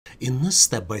In this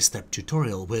step-by-step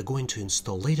tutorial, we're going to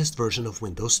install latest version of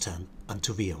Windows 10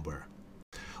 onto VMware.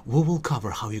 We will cover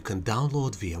how you can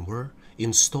download VMware,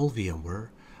 install VMware,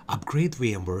 upgrade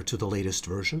VMware to the latest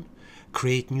version,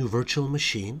 create new virtual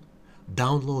machine,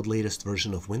 download latest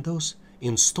version of Windows,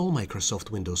 install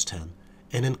Microsoft Windows 10,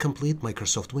 and then complete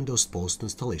Microsoft Windows Post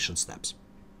installation steps.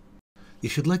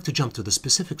 If you'd like to jump to the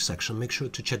specific section, make sure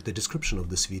to check the description of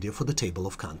this video for the table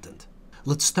of content.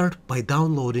 Let's start by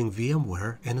downloading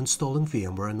VMware and installing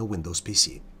VMware on the Windows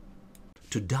PC.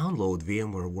 To download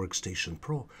VMware Workstation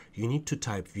Pro, you need to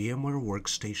type VMware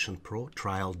Workstation Pro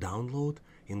trial download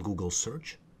in Google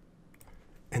search,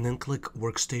 and then click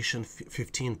Workstation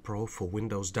 15 Pro for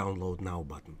Windows Download Now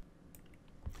button.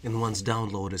 And once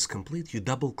download is complete, you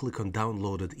double-click on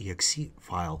downloaded exe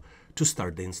file to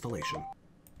start the installation.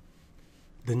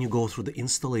 Then you go through the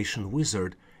installation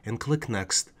wizard and click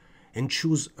Next and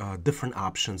choose different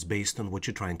options based on what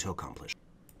you're trying to accomplish.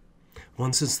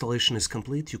 Once installation is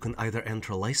complete, you can either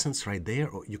enter a license right there,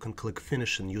 or you can click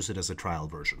Finish and use it as a trial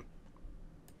version.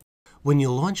 When you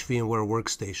launch VMware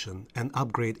Workstation and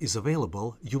upgrade is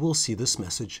available, you will see this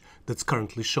message that's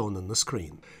currently shown on the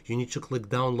screen. You need to click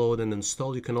Download and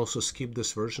Install. You can also skip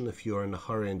this version if you are in a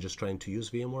hurry and just trying to use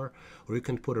VMware, or you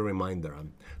can put a reminder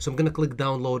on. So I'm going to click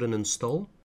Download and Install.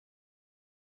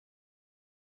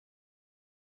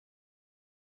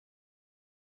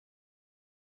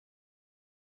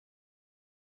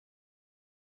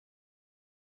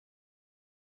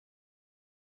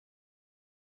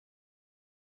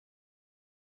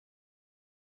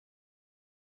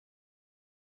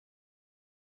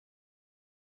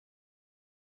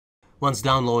 Once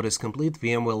download is complete,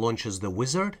 VMware launches the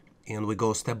wizard, and we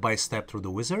go step by step through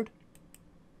the wizard.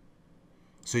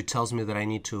 So it tells me that I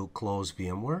need to close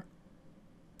VMware.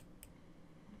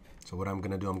 So what I'm going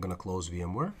to do, I'm going to close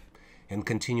VMware and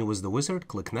continue with the wizard.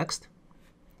 Click Next,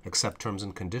 accept terms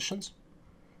and conditions.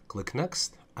 Click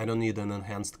Next. I don't need an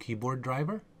enhanced keyboard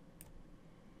driver.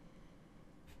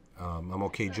 I'm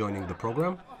okay joining the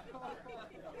program,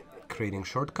 creating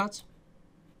shortcuts,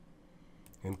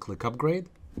 and click Upgrade.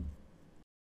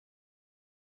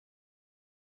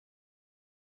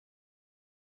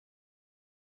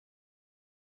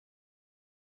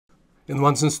 And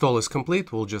once install is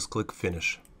complete, we'll just click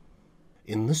Finish.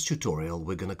 In this tutorial,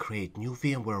 we're going to create new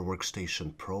VMware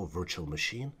Workstation Pro virtual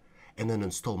machine and then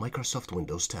install Microsoft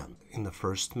Windows 10. In the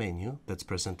first menu that's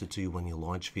presented to you when you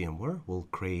launch VMware, we'll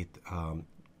create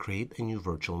a new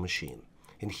virtual machine.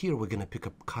 And here we're going to pick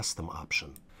a custom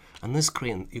option. On this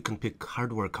screen, you can pick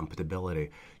hardware compatibility.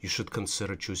 You should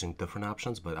consider choosing different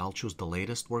options, but I'll choose the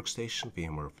latest workstation,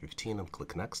 VMware 15, and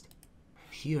click Next.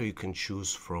 Here you can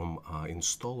choose from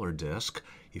installer disk,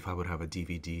 if I would have a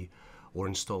DVD, or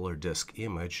installer disk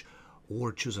image,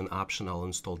 or choose an option. I'll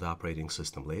install the operating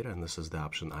system later, and this is the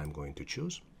option I'm going to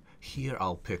choose. Here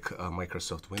I'll pick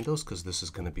Microsoft Windows, because this is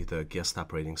going to be the guest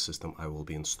operating system I will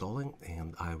be installing,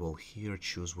 and I will here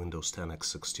choose Windows 10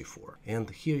 x64. And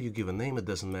here you give a name. It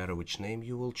doesn't matter which name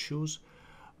you will choose.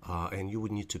 And you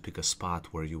would need to pick a spot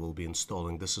where you will be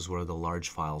installing. This is where the large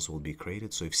files will be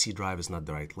created. So if C drive is not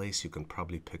the right place, you can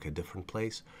probably pick a different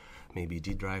place. Maybe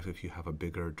D drive if you have a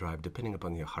bigger drive, depending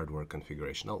upon your hardware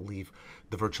configuration. I'll leave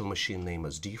the virtual machine name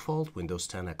as default, Windows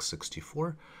 10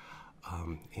 x64,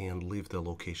 and leave the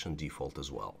location default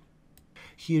as well.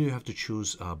 Here you have to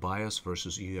choose BIOS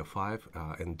versus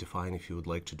UEFI and define if you would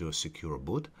like to do a secure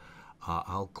boot.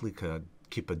 I'll click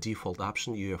keep a default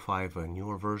option, UEFI, a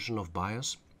newer version of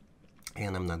BIOS.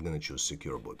 And I'm not going to choose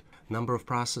secure boot. Number of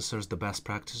processors, the best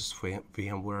practice for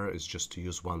VMware is just to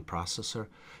use one processor.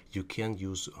 You can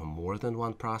use more than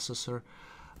one processor,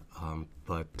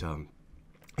 but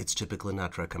it's typically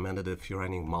not recommended if you're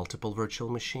running multiple virtual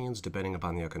machines. Depending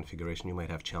upon your configuration, you might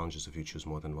have challenges if you choose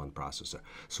more than one processor.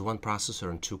 So one processor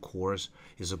and 2 cores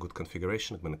is a good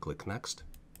configuration. I'm going to click Next.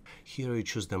 Here you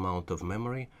choose the amount of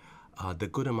memory. The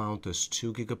good amount is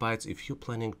 2 GB. If you're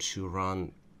planning to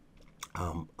run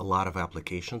a lot of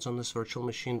applications on this virtual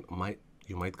machine,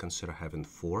 you might consider having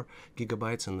 4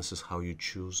 GB, and this is how you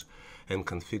choose and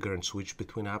configure and switch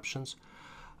between options.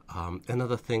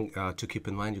 Another thing to keep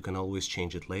in mind, you can always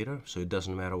change it later, so it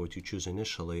doesn't matter what you choose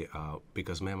initially,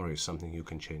 because memory is something you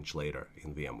can change later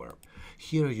in VMware.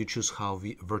 Here you choose how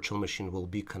the virtual machine will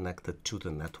be connected to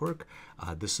the network.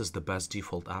 This is the best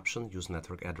default option. Use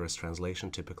network address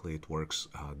translation. Typically it works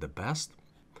the best.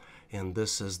 And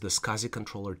this is the SCSI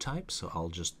controller type, so I'll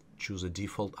just choose a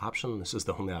default option. This is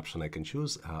the only option I can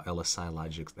choose, LSI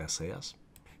Logic SAS.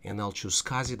 And I'll choose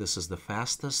SCSI. This is the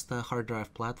fastest hard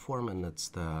drive platform, and it's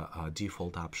the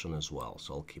default option as well,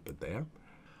 so I'll keep it there.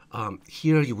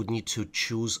 Here you would need to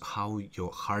choose how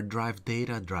your hard drive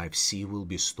data, drive C, will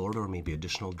be stored, or maybe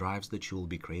additional drives that you will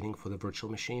be creating for the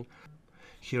virtual machine.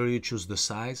 Here you choose the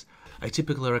size. I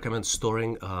typically recommend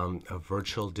storing a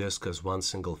virtual disk as one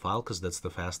single file because that's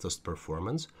the fastest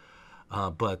performance.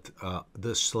 But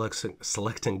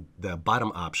selecting the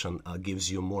bottom option gives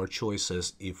you more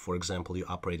choices if, for example, your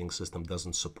operating system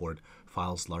doesn't support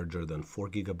files larger than 4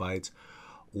 gigabytes,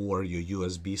 or your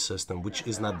USB system, which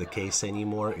is not the case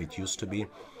anymore. It used to be.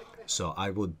 So I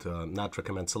would not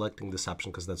recommend selecting this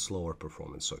option because that's slower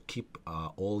performance. So keep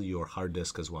all your hard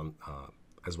disk as one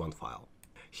file.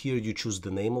 Here you choose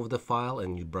the name of the file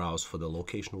and you browse for the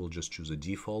location. We'll just choose a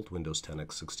default, Windows 10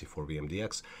 x64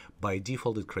 VMDX. By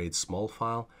default, it creates small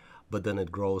file, but then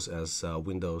it grows as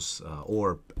Windows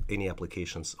or any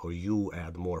applications, or you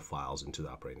add more files into the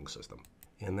operating system.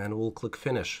 And then we'll click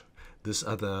Finish. This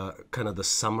are the kind of the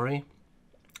summary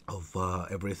of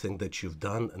everything that you've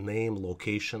done: name,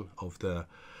 location of the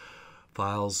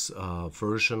files,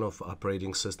 version of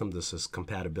operating system. This is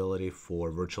compatibility for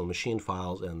virtual machine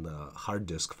files and hard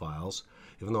disk files,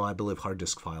 even though I believe hard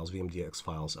disk files, VMDX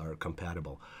files, are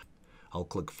compatible. I'll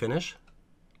click Finish.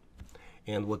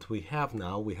 And what we have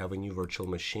now, we have a new virtual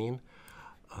machine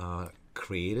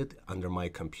created under my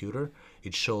computer.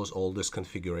 It shows all this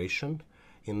configuration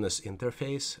in this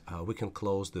interface. We can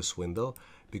close this window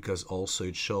because also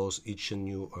it shows each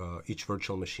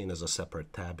virtual machine as a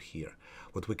separate tab here.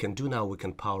 What we can do now, we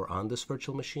can power on this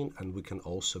virtual machine, and we can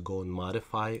also go and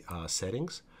modify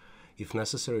settings if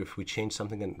necessary, if we change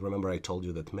something. And remember, I told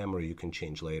you that memory you can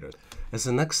change later. As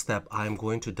a next step, I'm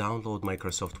going to download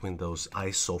Microsoft Windows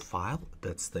ISO file.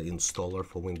 That's the installer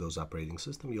for Windows operating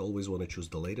system. You always want to choose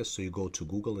the latest, so you go to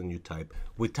Google and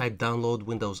we type download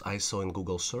Windows ISO in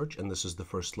Google search, and this is the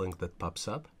first link that pops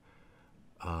up.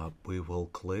 We will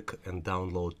click and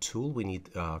download tool. We need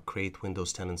create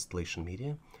Windows 10 installation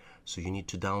media. So you need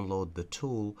to download the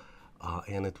tool,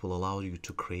 and it will allow you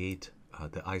to create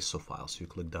the ISO file. So you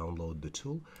click download the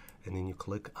tool, and then you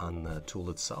click on the tool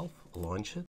itself,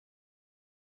 launch it.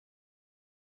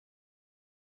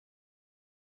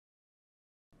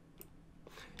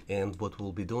 And what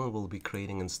we'll be doing, we'll be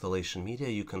creating installation media.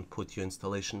 You can put your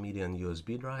installation media on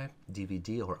USB drive,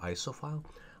 DVD, or ISO file.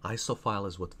 ISO file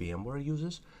is what VMware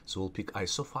uses. So we'll pick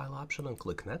ISO file option and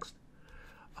click Next.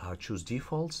 Choose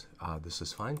defaults. This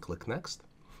is fine. Click Next.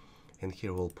 And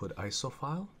here we'll put ISO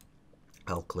file.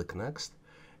 I'll click Next.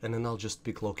 And then I'll just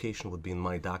pick location would be in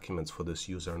my documents for this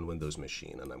user and Windows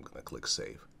machine. And I'm going to click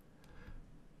Save.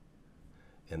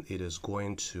 And it is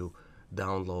going to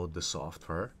download the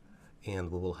software.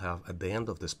 And we will have, at the end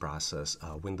of this process,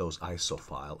 Windows ISO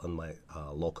file on my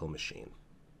local machine.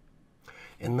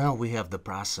 And now we have the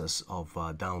process of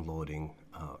downloading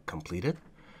completed.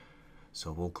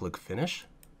 So we'll click Finish.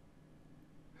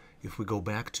 If we go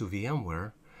back to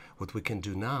VMware, what we can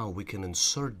do now, we can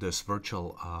insert this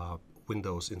virtual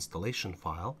Windows installation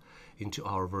file into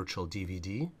our virtual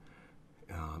DVD.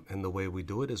 And the way we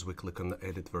do it is we click on the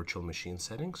Edit Virtual Machine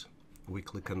Settings. We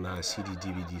click on CD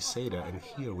DVD SATA, and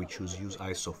here we choose Use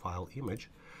ISO File Image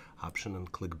option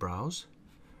and click Browse.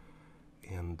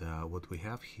 And what we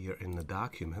have here in the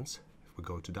Documents, if we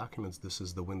go to Documents, this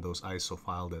is the Windows ISO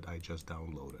file that I just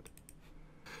downloaded.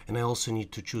 And I also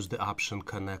need to choose the option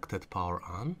Connected Power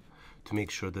On to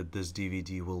make sure that this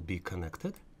DVD will be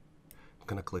connected. I'm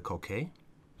going to click OK.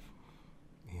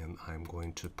 And I'm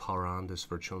going to power on this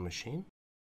virtual machine.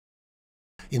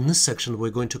 In this section, we're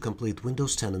going to complete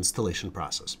Windows 10 installation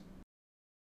process.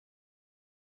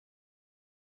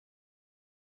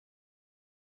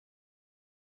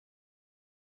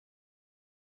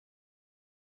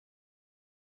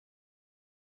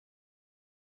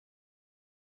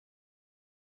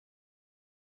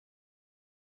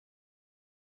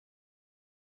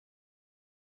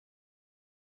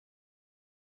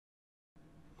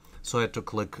 So I had to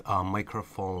click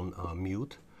microphone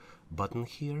mute button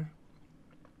here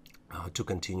to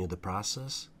continue the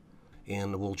process.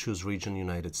 And we'll choose region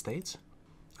United States.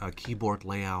 Keyboard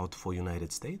layout for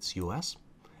United States, US.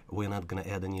 We're not going to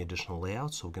add any additional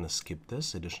layouts, so we're going to skip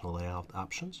this, additional layout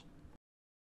options.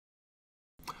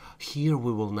 Here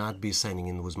we will not be signing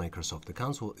in with Microsoft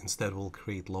accounts. Instead, we'll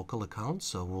create local accounts.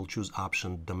 So we'll choose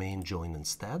option domain join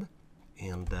instead.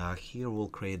 And here we'll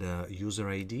create a user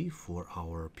ID for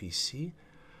our PC.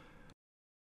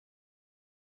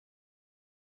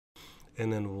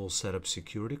 And then we'll set up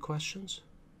security questions.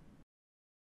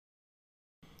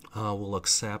 We'll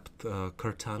accept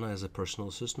Cortana as a personal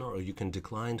assistant, or you can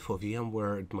decline. For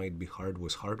VMware, it might be hard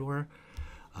with hardware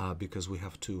because we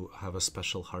have to have a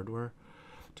special hardware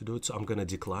to do it. So I'm going to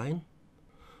decline.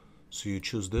 So you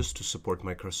choose this to support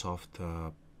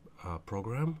Microsoft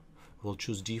program. We'll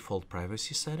choose default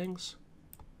privacy settings.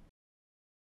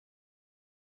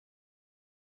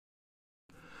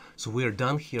 So we are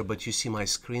done here, but you see my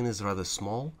screen is rather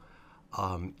small,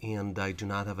 and I do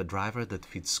not have a driver that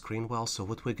fits screen well. So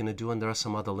what we're going to do, and there are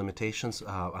some other limitations,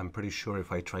 I'm pretty sure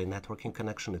if I try networking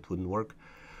connection it wouldn't work.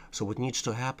 So what needs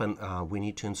to happen, we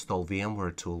need to install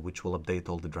VMware tool, which will update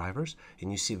all the drivers. And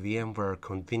you see VMware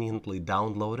conveniently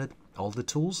downloaded all the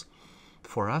tools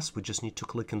for us. We just need to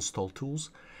click install tools.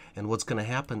 And what's going to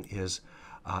happen is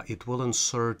it will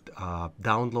insert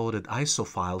downloaded ISO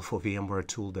file for VMware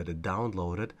tool that it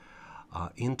downloaded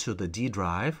into the D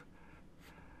drive.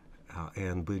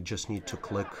 And we just need to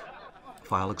click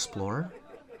File Explorer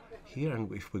here.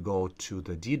 And if we go to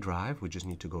the D drive, we just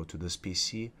need to go to this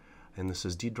PC. And this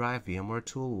is D drive, VMware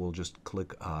tool. We'll just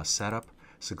click Setup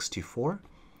 64,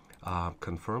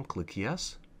 confirm, click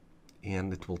Yes,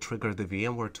 and it will trigger the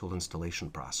VMware tool installation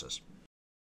process.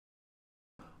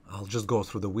 I'll just go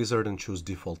through the wizard and choose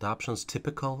default options,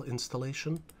 typical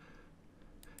installation.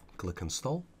 Click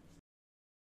Install.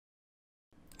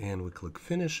 And we click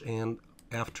Finish, and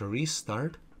after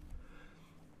restart,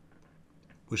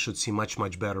 we should see much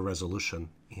better resolution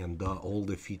and all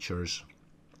the features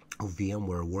of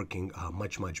VMware working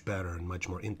much better and much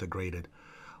more integrated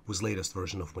with latest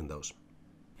version of Windows.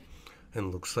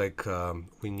 And looks like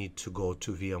we need to go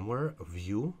to VMware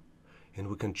View, and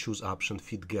we can choose option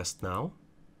Feed Guest Now.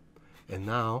 And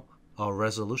now our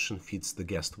resolution fits the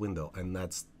guest window, and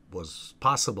that was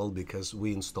possible because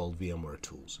we installed VMware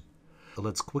tools.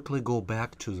 Let's quickly go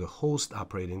back to the host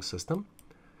operating system,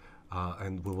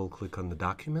 and we will click on the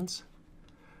Documents,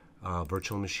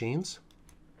 Virtual Machines.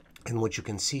 And what you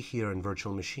can see here in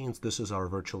virtual machines, this is our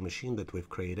virtual machine that we've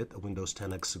created, a Windows 10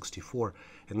 x64,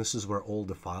 and this is where all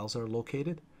the files are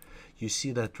located. You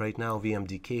see that right now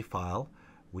VMDK file,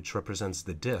 which represents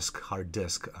the disk, hard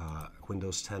disk,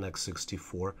 Windows 10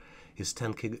 x64, is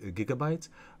 10 gigabytes,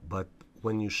 but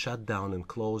when you shut down and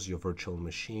close your virtual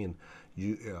machine,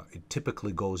 it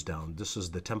typically goes down. This is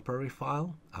the temporary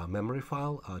file, memory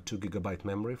file, 2 gigabyte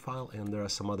memory file, and there are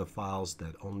some other files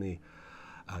that only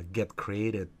get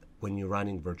created when you're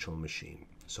running virtual machine.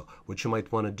 So what you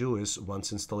might want to do is,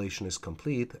 once installation is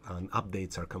complete and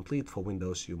updates are complete for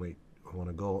Windows, you might want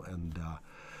to go and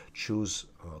choose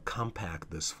compact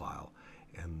this file,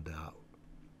 and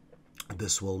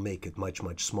this will make it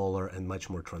much smaller and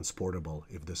much more transportable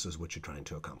if this is what you're trying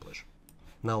to accomplish.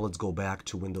 Now let's go back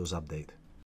to Windows Update.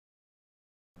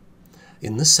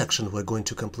 In this section, we're going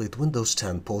to complete Windows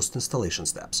 10 post-installation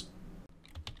steps.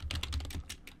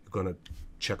 You're going to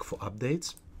check for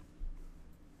updates,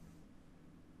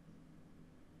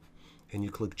 and you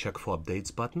click Check for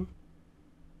Updates button,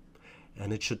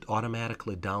 and it should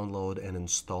automatically download and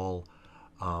install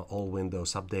all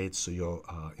Windows updates so your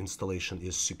installation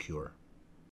is secure.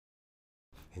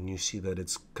 And you see that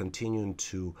it's continuing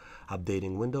to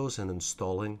updating Windows and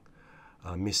installing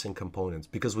missing components,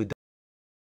 because we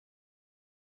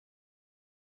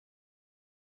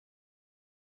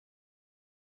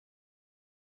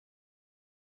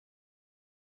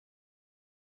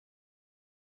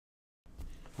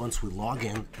once we log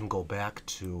in and go back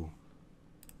to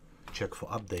check for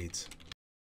updates,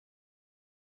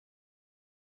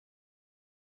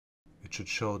 it should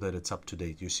show that it's up to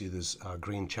date. You see this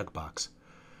green checkbox,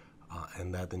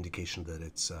 and that indication that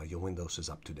it's your Windows is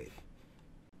up to date.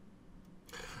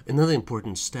 Another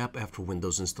important step after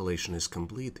Windows installation is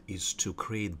complete is to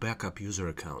create backup user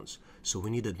accounts. So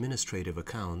we need administrative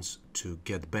accounts to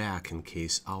get back in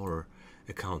case our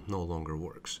account no longer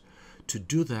works. To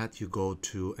do that, you go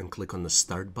to and click on the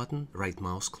Start button, right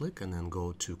mouse click, and then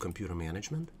go to Computer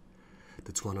Management.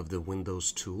 That's one of the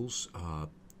Windows tools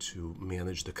to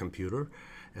manage the computer,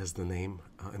 as the name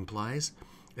implies.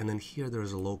 And then here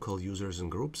there's a local users and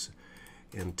groups,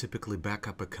 and typically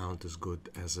backup account is good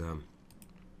as a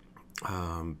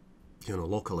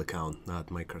local account, not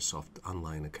Microsoft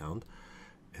Online account.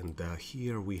 And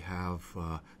here we have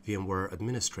VMware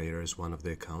Administrator is one of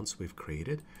the accounts we've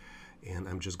created, and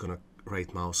I'm just gonna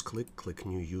right mouse click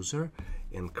New User,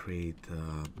 and create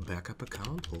a backup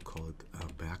account. We'll call it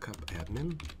Backup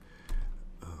Admin,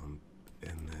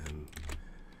 and then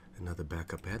another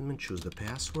Backup Admin. Choose the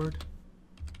password,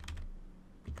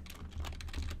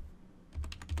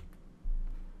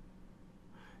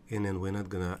 and then we're not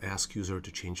gonna ask user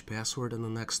to change password on the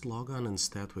next logon.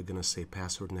 Instead, we're gonna say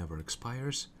password never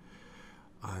expires,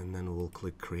 and then we'll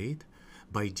click Create.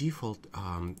 By default,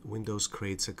 Windows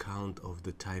creates account of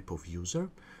the type of user.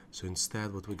 So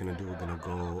instead, what we're going to do, we're going to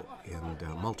go, and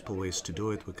multiple ways to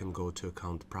do it. We can go to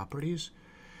Account Properties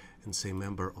and say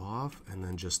Member Of, and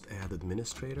then just add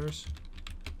administrators.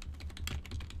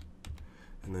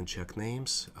 and then check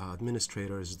names.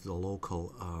 Administrator is the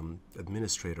local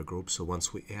administrator group, so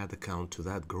once we add account to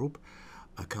that group,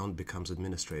 account becomes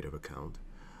administrative account.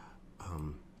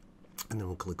 And then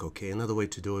we'll click OK. Another way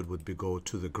to do it would be go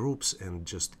to the groups and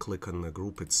just click on the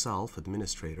group itself,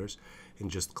 administrators, and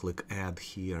just click add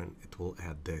here, and it will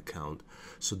add the account.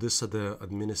 So these are the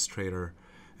administrator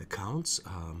accounts,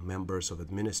 members of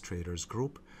administrators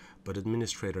group, but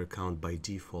administrator account by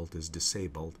default is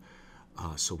disabled.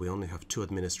 So we only have two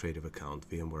administrative accounts,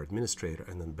 VMware administrator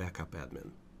and then backup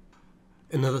admin.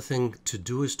 Another thing to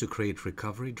do is to create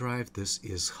recovery drive. This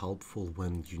is helpful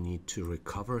when you need to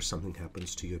recover, something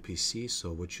happens to your PC.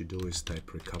 So what you do is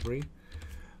type recovery,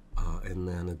 and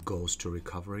then it goes to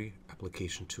recovery,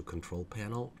 application to control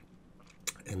panel,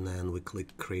 and then we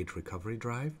click create recovery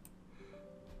drive,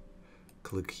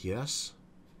 click yes,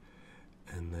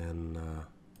 and then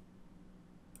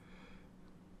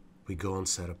we go and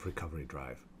set up recovery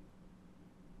drive.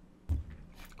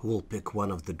 We'll pick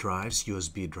one of the drives,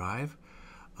 USB drive,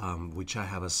 which I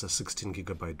have as a 16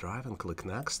 GB drive, and click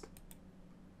next.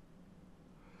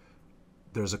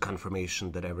 There's a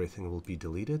confirmation that everything will be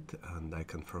deleted, and I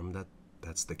confirm that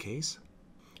that's the case.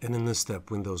 And in this step,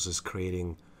 Windows is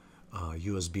creating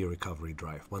USB recovery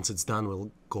drive. Once it's done,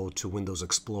 we'll go to Windows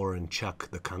Explorer and check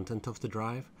the content of the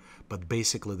drive. But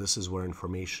basically, this is where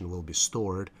information will be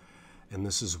stored, and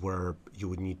this is where you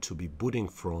would need to be booting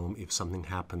from if something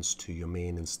happens to your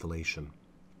main installation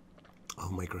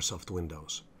of Microsoft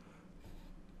Windows.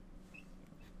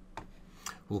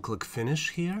 We'll click Finish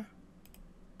here,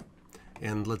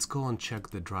 and let's go and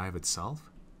check the drive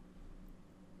itself.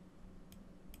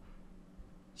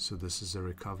 So this is a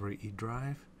recovery E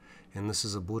drive, and this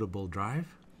is a bootable drive,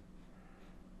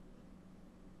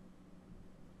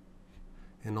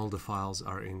 and all the files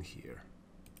are in here.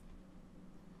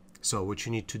 So what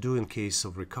you need to do in case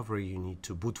of recovery, you need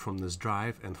to boot from this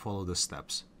drive and follow the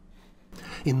steps.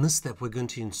 In this step, we're going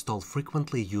to install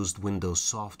frequently used Windows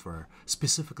software,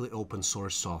 specifically open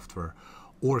source software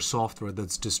or software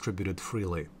that's distributed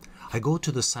freely. I go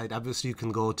to the site. Obviously, you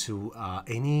can go to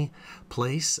any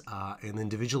place and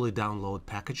individually download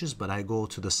packages, but I go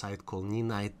to the site called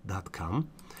ninite.com,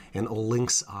 and all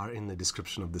links are in the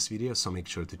description of this video, so make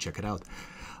sure to check it out.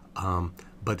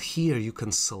 But here you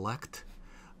can select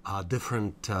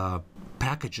different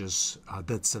packages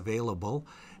that's available,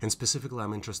 and specifically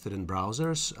I'm interested in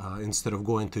browsers. Instead of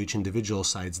going to each individual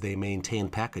sites, they maintain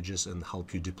packages and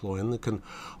help you deploy, and you can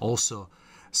also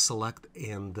select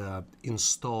and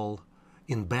install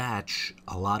in batch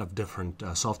a lot of different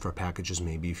software packages.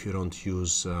 Maybe if you don't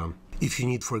use if you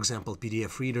need, for example,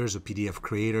 PDF readers or PDF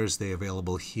creators, they're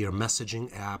available here.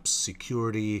 Messaging apps,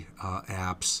 security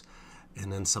apps,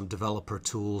 and then some developer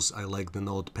tools. I like the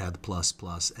Notepad++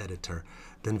 editor.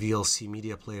 Then VLC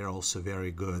media player, also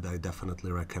very good. I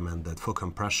definitely recommend that. For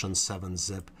compression,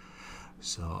 7-zip.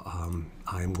 So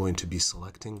I'm going to be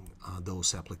selecting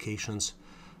those applications.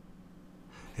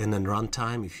 And then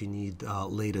runtime, if you need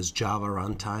latest Java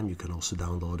runtime, you can also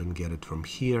download and get it from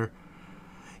here.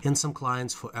 And some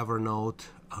clients for Evernote,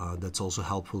 that's also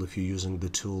helpful if you're using the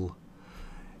tool.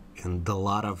 And a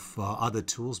lot of other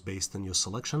tools based on your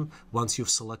selection. Once you've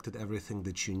selected everything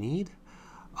that you need,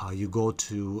 you go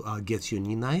to Get Your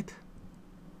Ninite,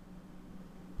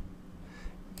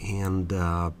 and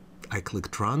I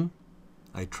clicked Run.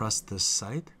 I trust this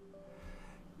site.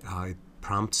 It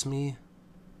prompts me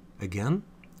again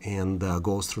and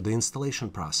goes through the installation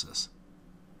process.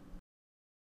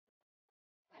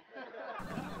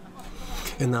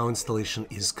 And now installation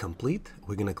is complete.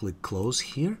 We're going to click Close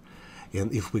here.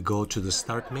 And if we go to the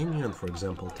Start menu and, for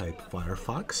example, type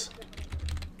Firefox,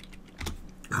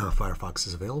 Firefox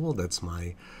is available. That's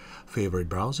my favorite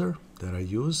browser that I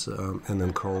use. And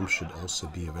then Chrome should also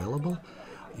be available.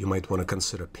 You might want to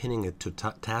consider pinning it to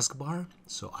taskbar.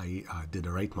 So I did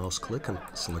a right mouse click and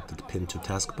selected Pin to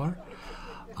taskbar.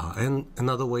 And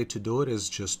another way to do it is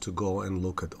just to go and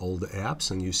look at all the apps,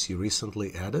 and you see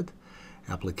recently added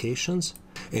applications.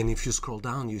 And if you scroll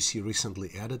down, you see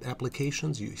recently added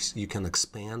applications. You can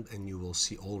expand and you will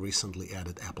see all recently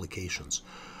added applications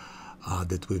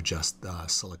that we've just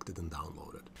selected and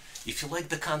downloaded. If you like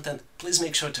the content, please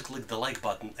make sure to click the like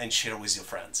button and share with your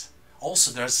friends.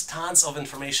 Also, there's tons of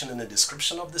information in the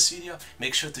description of this video.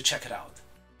 Make sure to check it out.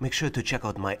 Make sure to check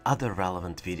out my other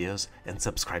relevant videos and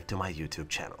subscribe to my YouTube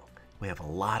channel. We have a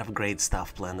lot of great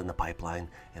stuff planned in the pipeline,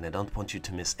 and I don't want you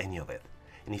to miss any of it.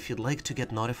 And if you'd like to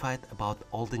get notified about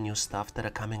all the new stuff that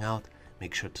are coming out,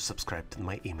 make sure to subscribe to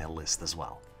my email list as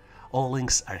well. All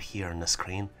links are here on the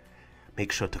screen.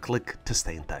 Make sure to click to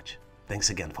stay in touch. Thanks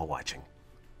again for watching.